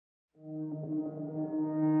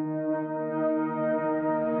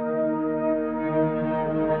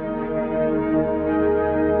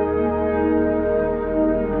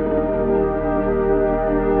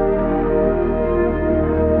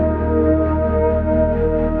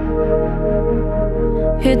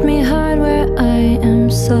Hit me hard where I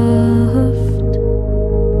am soft.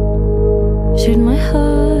 Should my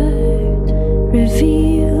heart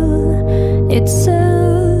reveal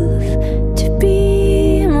itself to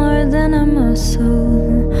be more than a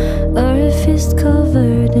muscle or a fist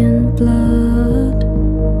covered in blood?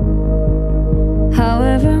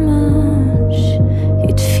 However much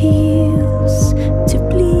it feels to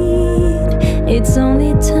bleed, it's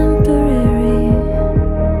only temporary.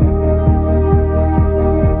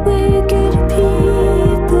 We're good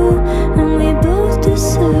people and we both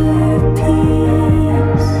deserve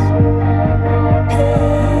peace.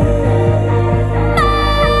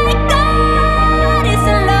 My God is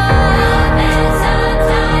in love, and some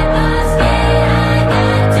type of skin I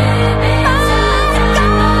got to be.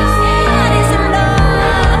 My God is in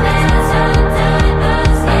love, and some type of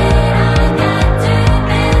skin I got to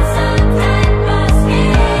be. Some type of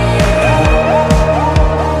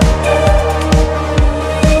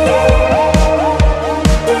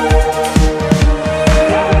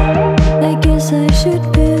I guess I should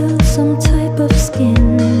build some type of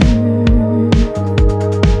skin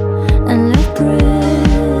and let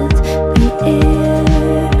breath be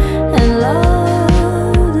air and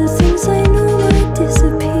love. The things I know might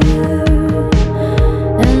disappear,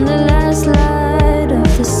 and the last light of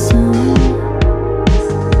the sun,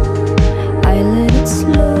 I let it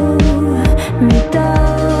slow me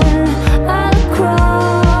down. I'll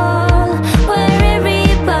crawl where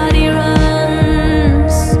everybody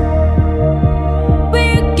runs.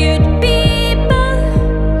 We're good people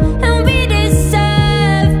and we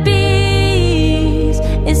deserve peace.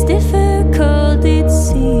 It's difficult, it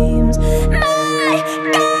seems. My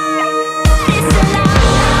God is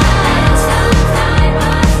alive. Some type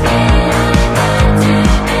of skin I got to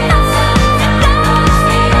be. My God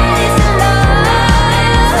is alive.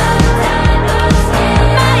 Some type of skin.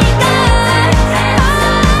 My God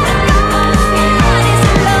is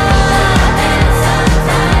alive. Some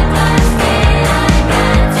type of skin I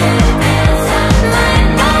got to be. My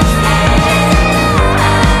God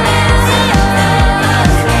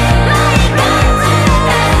is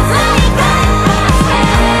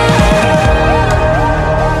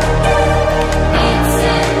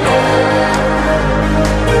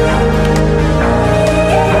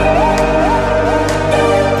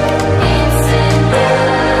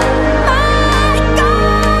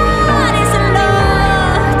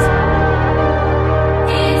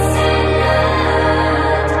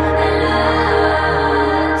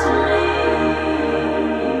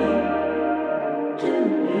to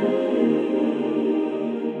me.